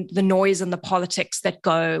without the noise and the politics that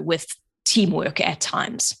go with teamwork at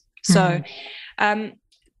times. So, so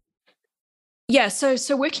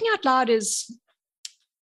working out loud is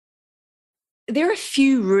there are a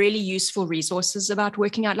few really useful resources about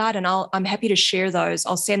working out loud, and I'm happy to share those.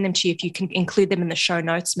 I'll send them to you if you can include them in the show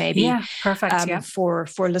notes, maybe. Yeah, perfect. For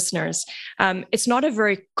listeners. It's not a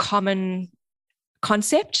very common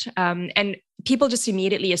concept, and people just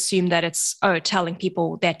immediately assume that it's telling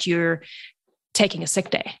people that you're taking a sick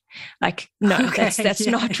day. Like, no, okay, that's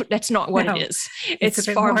not what it is. It's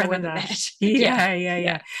far more than that.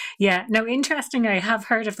 Yeah. No, interesting. I have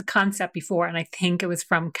heard of the concept before, and I think it was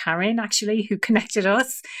from Karen actually who connected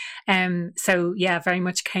us. So yeah, very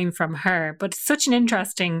much came from her. But it's such an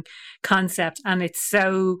interesting concept, and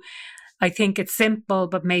I think it's simple,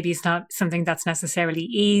 but maybe it's not something that's necessarily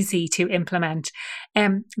easy to implement.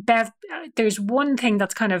 Bev, there's one thing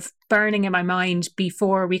that's kind of burning in my mind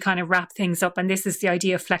before we kind of wrap things up, and this is the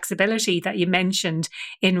idea of flexibility that you mentioned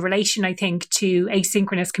in relation, I think, to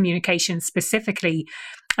asynchronous communication specifically.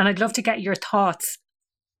 And I'd love to get your thoughts,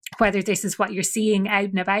 whether this is what you're seeing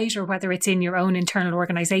out and about or whether it's in your own internal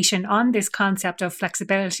organization, on this concept of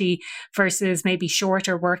flexibility versus maybe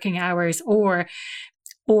shorter working hours, or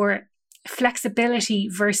flexibility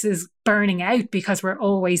versus burning out because we're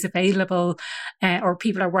always available, or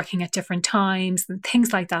people are working at different times and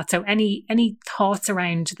things like that. So any thoughts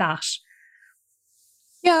around that?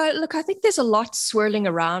 Yeah, look, I think there's a lot swirling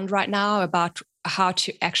around right now about how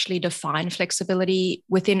to actually define flexibility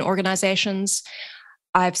within organizations.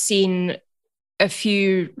 I've seen a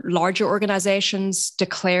few larger organizations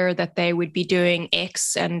declare that they would be doing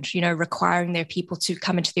X and, requiring their people to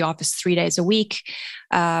come into the office 3 days a week,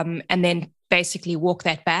 and then basically walk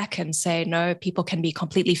that back and say, no, people can be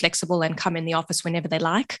completely flexible and come in the office whenever they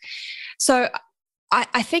like. So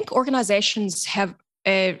I think organizations have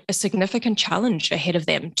a significant challenge ahead of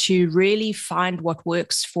them to really find what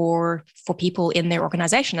works for people in their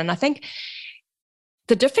organization. And I think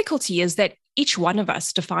the difficulty is that each one of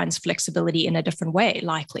us defines flexibility in a different way,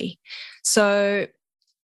 likely. So,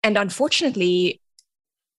 and unfortunately,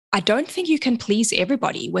 I don't think you can please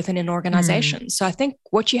everybody within an organization. So I think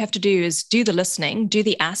what you have to do is do the listening, do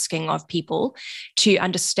the asking of people to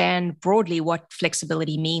understand broadly what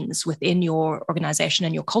flexibility means within your organization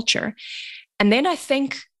and your culture. And then I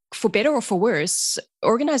think, for better or for worse,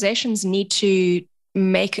 organizations need to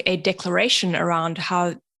make a declaration around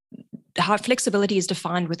how flexibility is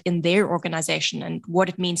defined within their organization and what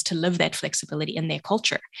it means to live that flexibility in their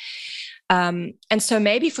culture. And so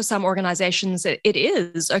maybe for some organizations, it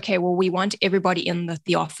is, okay, well, we want everybody in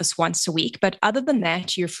the office once a week, but other than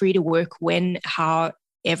that, you're free to work when,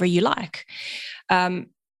 however you like.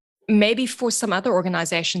 Maybe for some other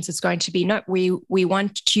organizations, it's going to be, no, we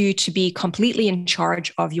want you to be completely in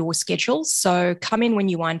charge of your schedules. So come in when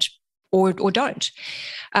you want or don't.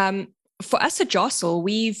 For us at Jostle,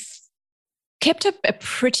 we've kept a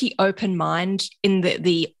pretty open mind in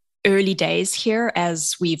the early days here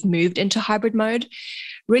as we've moved into hybrid mode,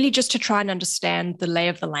 really just to try and understand the lay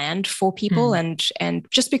of the land for people, and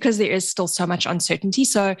just because there is still so much uncertainty.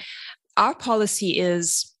 So our policy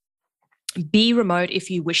is be remote if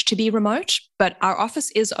you wish to be remote, but our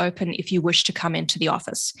office is open if you wish to come into the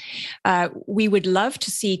office. We would love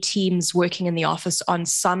to see teams working in the office on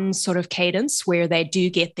some sort of cadence where they do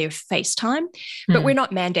get their face time, but we're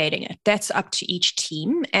not mandating it. That's up to each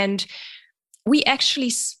team. And we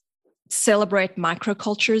actually celebrate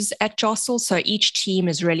microcultures at Jostle. So each team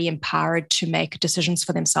is really empowered to make decisions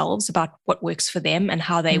for themselves about what works for them and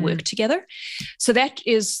how they work together. So that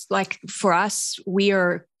is, like, for us, we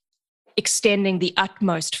are extending the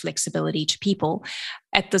utmost flexibility to people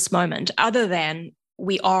at this moment, other than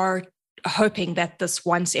we are hoping that this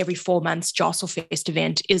once every 4 months Jostle Fest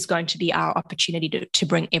event is going to be our opportunity to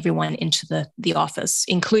bring everyone into the office,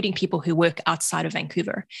 including people who work outside of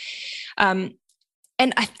Vancouver.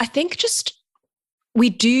 And I think just we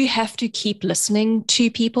do have to keep listening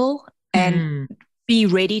to people and be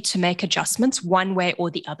ready to make adjustments one way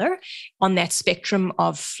or the other on that spectrum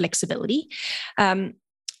of flexibility.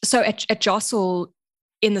 So at Jostle,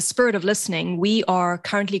 in the spirit of listening, we are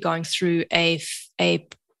currently going through a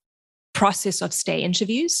process of stay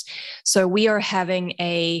interviews. So we are having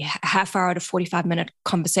a half-hour to 45-minute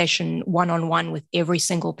conversation one-on-one with every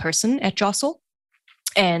single person at Jostle.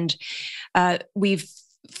 And we've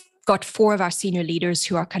got 4 of our senior leaders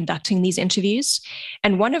who are conducting these interviews.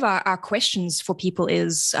 And one of our questions for people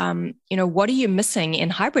is, what are you missing in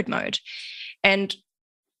hybrid mode? And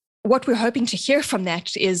what we're hoping to hear from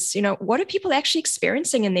that is, what are people actually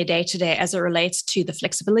experiencing in their day-to-day as it relates to the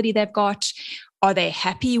flexibility they've got? Are they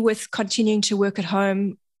happy with continuing to work at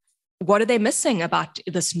home? What are they missing about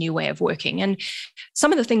this new way of working? And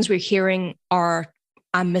some of the things we're hearing are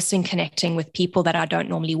I'm missing connecting with people that I don't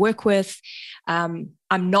normally work with. I'm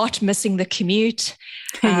not missing the commute.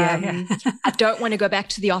 Yeah. I don't want to go back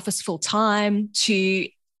to the office full time.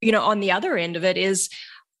 On the other end of it is,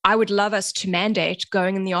 I would love us to mandate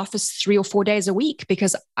going in the office 3 or 4 days a week,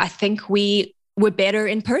 because I think we were better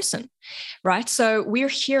in person, right? So we're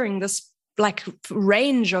hearing this like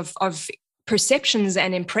range of perceptions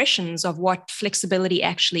and impressions of what flexibility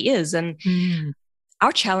actually is. And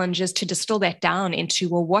our challenge is to distill that down into,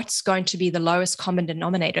 well, what's going to be the lowest common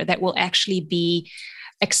denominator that will actually be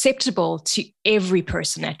acceptable to every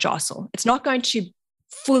person at Jostle? It's not going to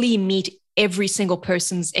fully meet every single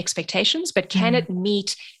person's expectations, but can it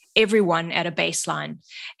meet everyone at a baseline?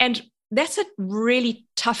 And that's a really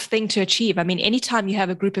tough thing to achieve. I mean, anytime you have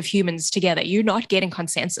a group of humans together, you're not getting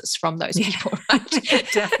consensus from those people, right?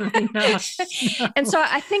 Definitely not. No. And so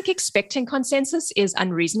I think expecting consensus is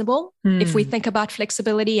unreasonable if we think about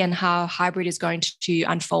flexibility and how hybrid is going to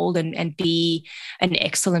unfold and be an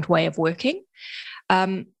excellent way of working.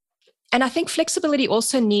 And I think flexibility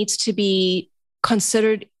also needs to be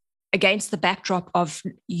considered against the backdrop of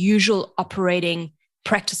usual operating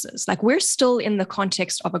practices. Like, we're still in the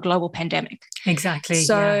context of a global pandemic. Exactly.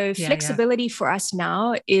 So flexibility for us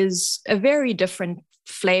now is a very different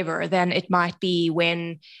flavor than it might be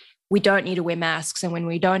when we don't need to wear masks and when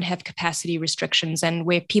we don't have capacity restrictions and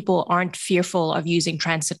where people aren't fearful of using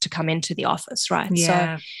transit to come into the office, right?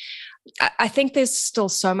 Yeah. So I think there's still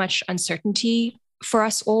so much uncertainty for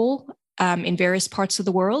us all in various parts of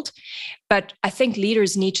the world. But I think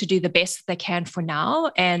leaders need to do the best that they can for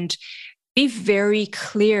now and be very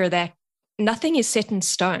clear that nothing is set in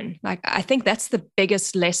stone. Like, I think that's the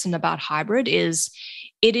biggest lesson about hybrid is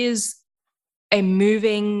it is a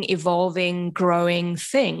moving, evolving, growing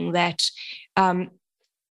thing that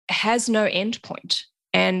has no end point.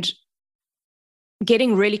 And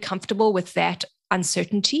getting really comfortable with that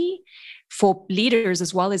uncertainty for leaders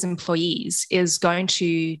as well as employees is going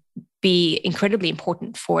to be incredibly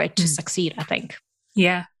important for it to succeed, I think.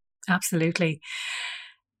 Yeah, absolutely.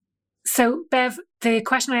 So, Bev, the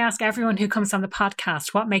question I ask everyone who comes on the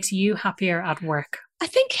podcast, what makes you happier at work? I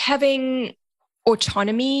think having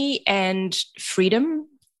autonomy and freedom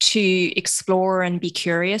to explore and be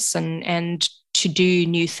curious and to do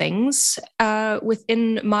new things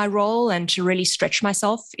within my role and to really stretch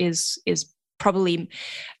myself is probably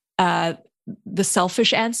the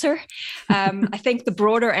selfish answer. I think the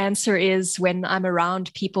broader answer is when I'm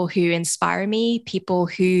around people who inspire me, people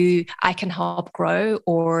who I can help grow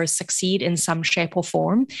or succeed in some shape or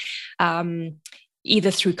form,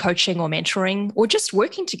 either through coaching or mentoring or just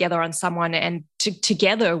working together on someone, and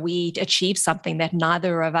together we achieve something that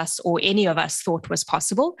neither of us or any of us thought was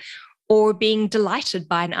possible, or being delighted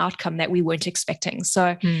by an outcome that we weren't expecting.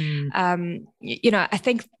 So, I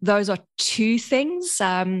think those are two things.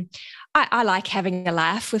 I like having a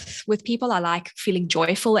laugh with people. I like feeling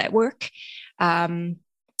joyful at work. And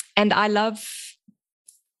I love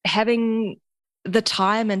having the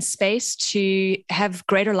time and space to have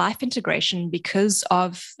greater life integration because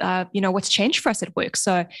of, what's changed for us at work.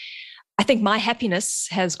 So I think my happiness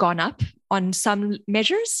has gone up on some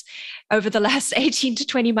measures over the last 18 to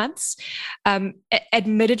 20 months.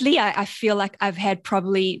 Admittedly, I feel like I've had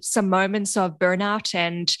probably some moments of burnout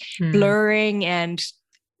and blurring and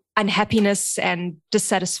unhappiness and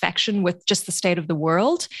dissatisfaction with just the state of the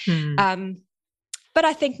world. But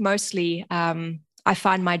I think mostly I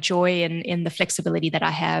find my joy in the flexibility that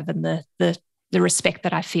I have and the respect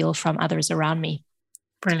that I feel from others around me.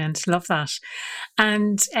 Brilliant. Love that.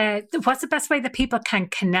 And what's the best way that people can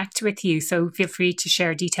connect with you? So feel free to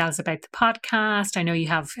share details about the podcast. I know you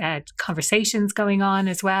have conversations going on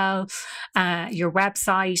as well, your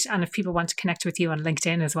website, and if people want to connect with you on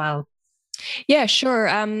LinkedIn as well. Yeah, sure.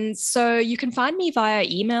 So you can find me via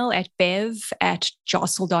email at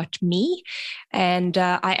bev@jostle.me. And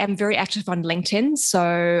I am very active on LinkedIn.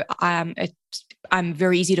 So I'm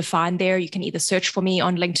very easy to find there. You can either search for me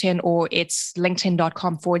on LinkedIn or it's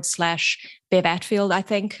linkedin.com/Bev Attfield, I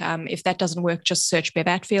think. If that doesn't work, just search Bev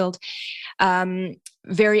Attfield.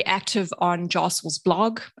 Very active on Jostle's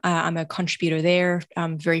blog. I'm a contributor there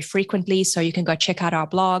very frequently. So you can go check out our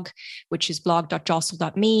blog, which is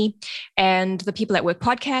blog.jostle.me. And the People at Work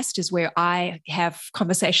podcast is where I have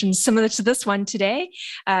conversations similar to this one today.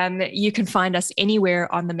 You can find us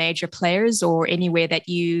anywhere on the major players or anywhere that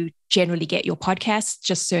you generally get your podcasts.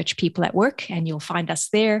 Just search People at Work and you'll find us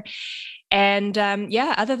there. And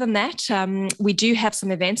other than that, we do have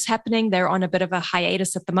some events happening. They're on a bit of a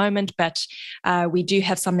hiatus at the moment, but we do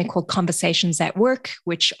have something called Conversations at Work,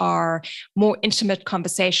 which are more intimate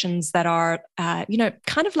conversations that are,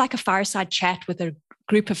 kind of like a fireside chat with a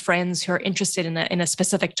group of friends who are interested in a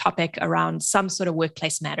specific topic around some sort of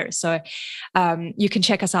workplace matter. So you can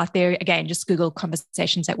check us out there. Again, just Google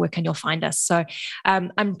Conversations at Work and you'll find us. So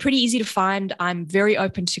I'm pretty easy to find. I'm very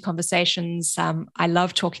open to conversations. I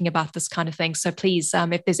love talking about this kind of thing. So please,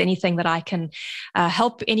 if there's anything that I can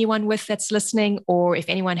help anyone with that's listening, or if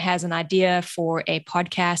anyone has an idea for a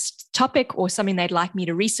podcast topic or something they'd like me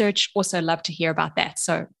to research, also love to hear about that.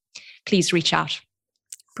 So please reach out.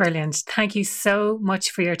 Brilliant. Thank you so much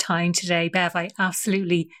for your time today, Bev. I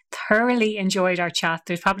absolutely thoroughly enjoyed our chat.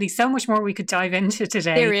 There's probably so much more we could dive into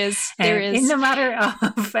today. There is. In the matter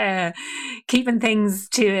of keeping things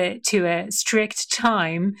to a strict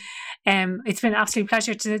time, it's been an absolute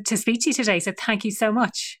pleasure to speak to you today. So thank you so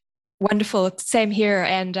much. Wonderful. Same here.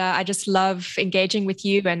 And I just love engaging with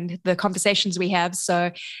you and the conversations we have.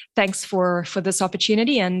 So thanks for this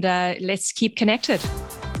opportunity, and let's keep connected.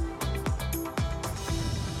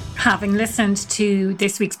 Having listened to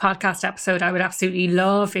this week's podcast episode, I would absolutely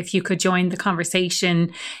love if you could join the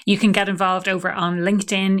conversation. You can get involved over on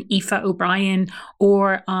LinkedIn, Aoife O'Brien,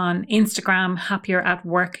 or on Instagram,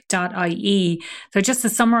 happieratwork.ie. So just to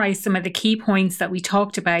summarize some of the key points that we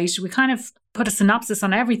talked about, we kind of put a synopsis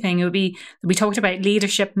on everything. We talked about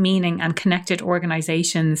leadership, meaning, and connected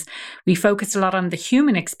organizations. We focused a lot on the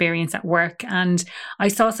human experience at work. And I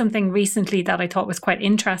saw something recently that I thought was quite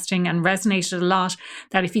interesting and resonated a lot,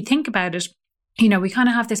 that if you think about it, you know, we kind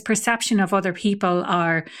of have this perception of other people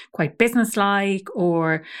are quite businesslike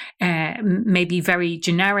or maybe very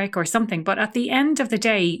generic or something. But at the end of the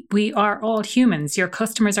day, we are all humans. Your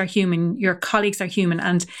customers are human. Your colleagues are human.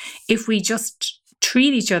 And if we just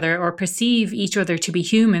treat each other or perceive each other to be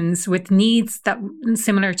humans with needs that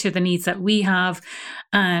similar to the needs that we have,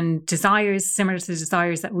 and desires similar to the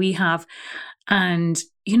desires that we have, and,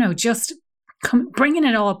 you know, just bringing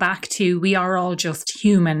it all back to, we are all just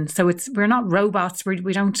human. So we're not robots.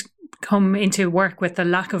 We don't come into work with a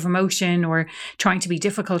lack of emotion or trying to be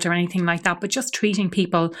difficult or anything like that, but just treating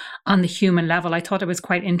people on the human level. I thought it was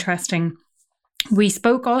quite interesting. We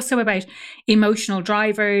spoke also about emotional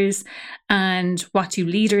drivers and what do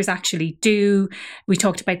leaders actually do. We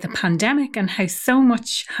talked about the pandemic and how so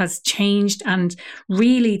much has changed, and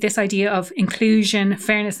really this idea of inclusion,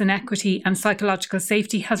 fairness and equity and psychological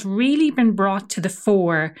safety has really been brought to the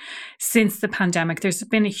fore since the pandemic. There's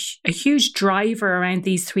been a huge driver around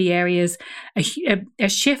these three areas, a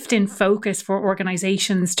shift in focus for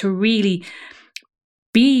organizations to really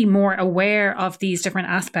be more aware of these different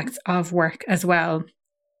aspects of work as well.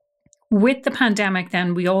 With the pandemic,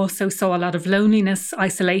 then, we also saw a lot of loneliness,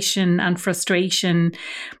 isolation, and frustration,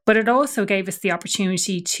 but it also gave us the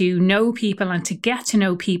opportunity to know people and to get to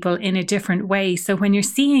know people in a different way. So when you're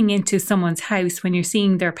seeing into someone's house, when you're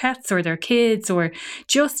seeing their pets or their kids or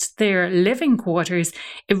just their living quarters,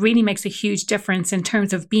 it really makes a huge difference in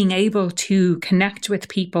terms of being able to connect with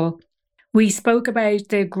people. We spoke about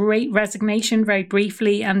the Great Resignation very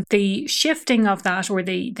briefly, and the shifting of that, or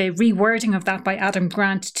the rewording of that by Adam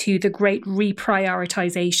Grant, to the Great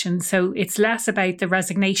Reprioritization. So it's less about the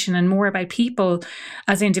resignation and more about people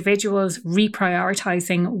as individuals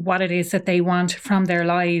reprioritizing what it is that they want from their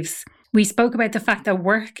lives. We spoke about the fact that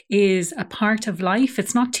work is a part of life.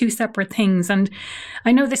 It's not two separate things. And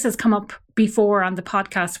I know this has come up before on the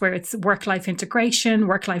podcast, where it's work-life integration,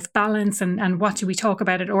 work-life balance, and what do we talk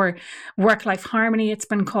about it, or work-life harmony, it's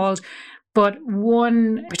been called. But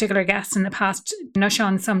one particular guest in the past,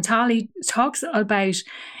 Nushan Samtali, talks about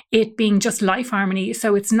it being just life harmony.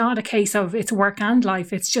 So it's not a case of it's work and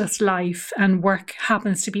life, it's just life, and work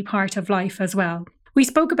happens to be part of life as well. We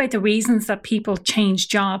spoke about the reasons that people change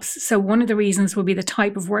jobs. So one of the reasons will be the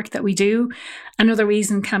type of work that we do. Another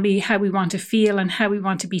reason can be how we want to feel and how we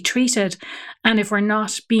want to be treated. And if we're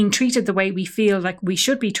not being treated the way we feel like we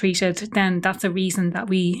should be treated, then that's a reason that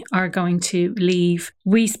we are going to leave.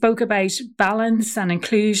 We spoke about balance and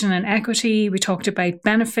inclusion and equity. We talked about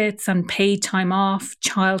benefits and paid time off,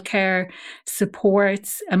 childcare,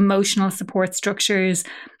 supports, emotional support structures,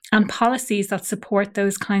 and policies that support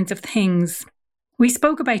those kinds of things. We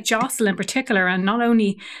spoke about Jostle in particular, and not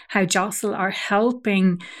only how Jostle are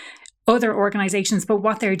helping other organizations, but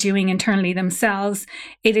what they're doing internally themselves.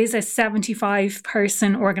 It is a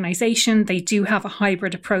 75-person organization. They do have a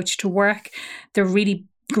hybrid approach to work. They're really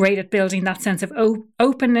great at building that sense of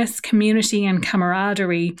openness, community, and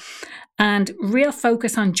camaraderie, and real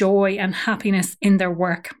focus on joy and happiness in their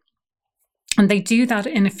work. And they do that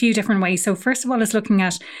in a few different ways. So first of all, is looking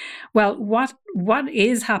at, well, what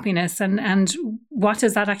is happiness and what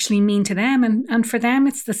does that actually mean to them? And for them,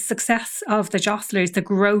 it's the success of the jostlers, the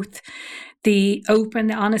growth, the open,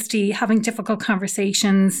 the honesty, having difficult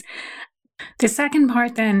conversations, The second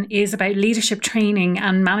part then is about leadership training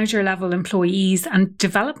and manager level employees and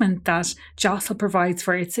development that Jostle provides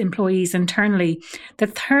for its employees internally. The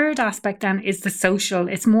third aspect then is the social.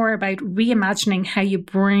 It's more about reimagining how you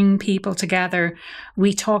bring people together.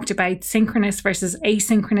 We talked about synchronous versus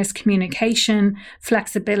asynchronous communication,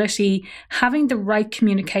 flexibility, having the right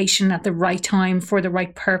communication at the right time for the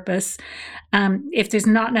right purpose. If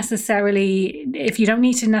you don't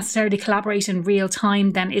need to necessarily collaborate in real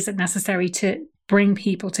time, then is it necessary to bring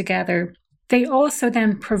people together? They also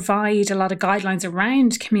then provide a lot of guidelines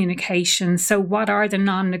around communication. So what are the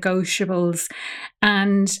non-negotiables?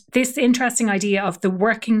 And this interesting idea of the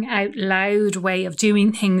working out loud way of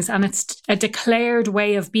doing things, and it's a declared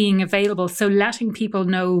way of being available. So letting people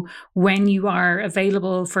know when you are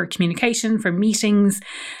available for communication, for meetings,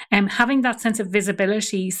 and having that sense of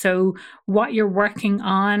visibility. So what you're working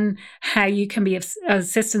on, how you can be of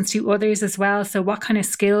assistance to others as well. So what kind of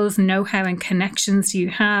skills, know-how and connections you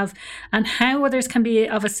have, and how others can be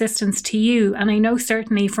of assistance to you. And I know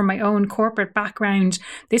certainly from my own corporate background,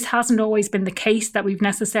 this hasn't always been the case, that we've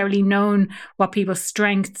necessarily known what people's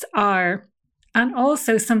strengths are. And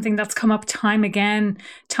also something that's come up time and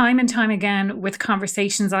time again with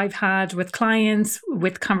conversations I've had with clients,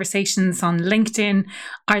 with conversations on LinkedIn,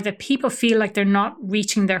 are that people feel like they're not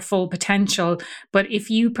reaching their full potential. But if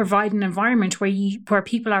you provide an environment where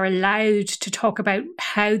people are allowed to talk about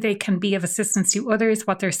how they can be of assistance to others,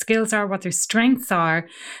 what their skills are, what their strengths are,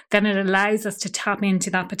 then it allows us to tap into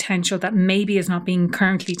that potential that maybe is not being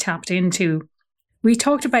currently tapped into. We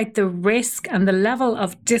talked about the risk and the level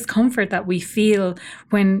of discomfort that we feel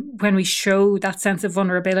when we show that sense of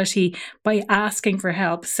vulnerability by asking for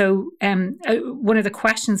help. So one of the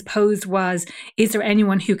questions posed was, is there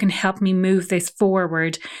anyone who can help me move this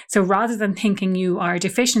forward? So rather than thinking you are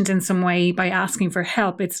deficient in some way by asking for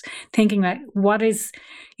help, it's thinking that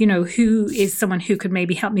who is someone who could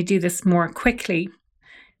maybe help me do this more quickly?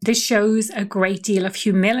 This shows a great deal of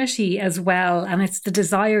humility as well, and it's the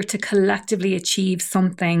desire to collectively achieve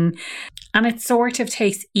something. And it sort of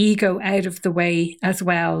takes ego out of the way as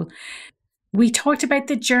well. We talked about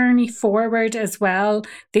the journey forward as well,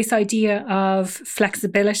 this idea of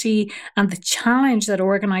flexibility and the challenge that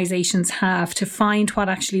organizations have to find what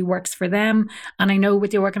actually works for them. And I know with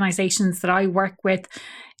the organizations that I work with,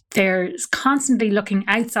 they're constantly looking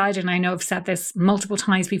outside, and I know I've said this multiple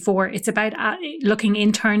times before. It's about looking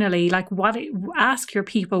internally, ask your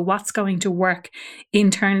people what's going to work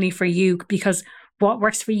internally for you, because what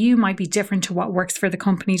works for you might be different to what works for the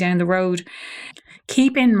company down the road.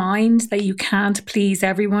 Keep in mind that you can't please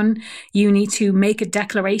everyone. You need to make a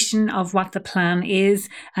declaration of what the plan is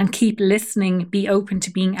and keep listening, be open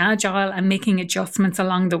to being agile and making adjustments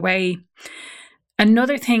along the way.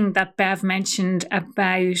 Another thing that Bev mentioned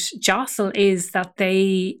about Jostle is that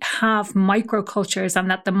they have microcultures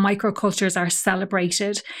and that the microcultures are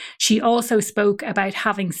celebrated. She also spoke about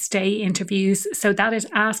having stay interviews. So that is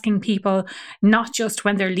asking people not just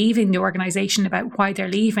when they're leaving the organization about why they're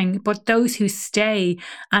leaving, but those who stay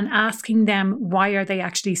and asking them why are they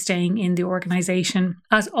actually staying in the organization.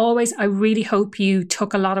 As always, I really hope you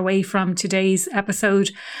took a lot away from today's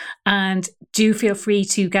episode, and do feel free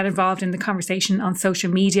to get involved in the conversation on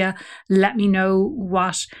social media. Let me know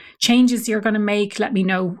what changes you're going to make. Let me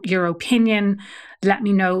know your opinion. Let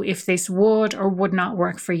me know if this would or would not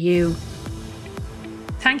work for you.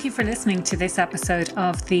 Thank you for listening to this episode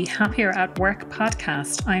of the Happier at Work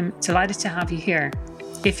podcast. I'm delighted to have you here.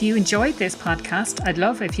 If you enjoyed this podcast, I'd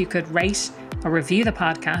love if you could rate or review the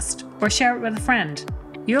podcast or share it with a friend.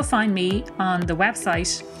 You'll find me on the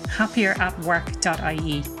website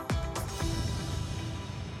happieratwork.ie.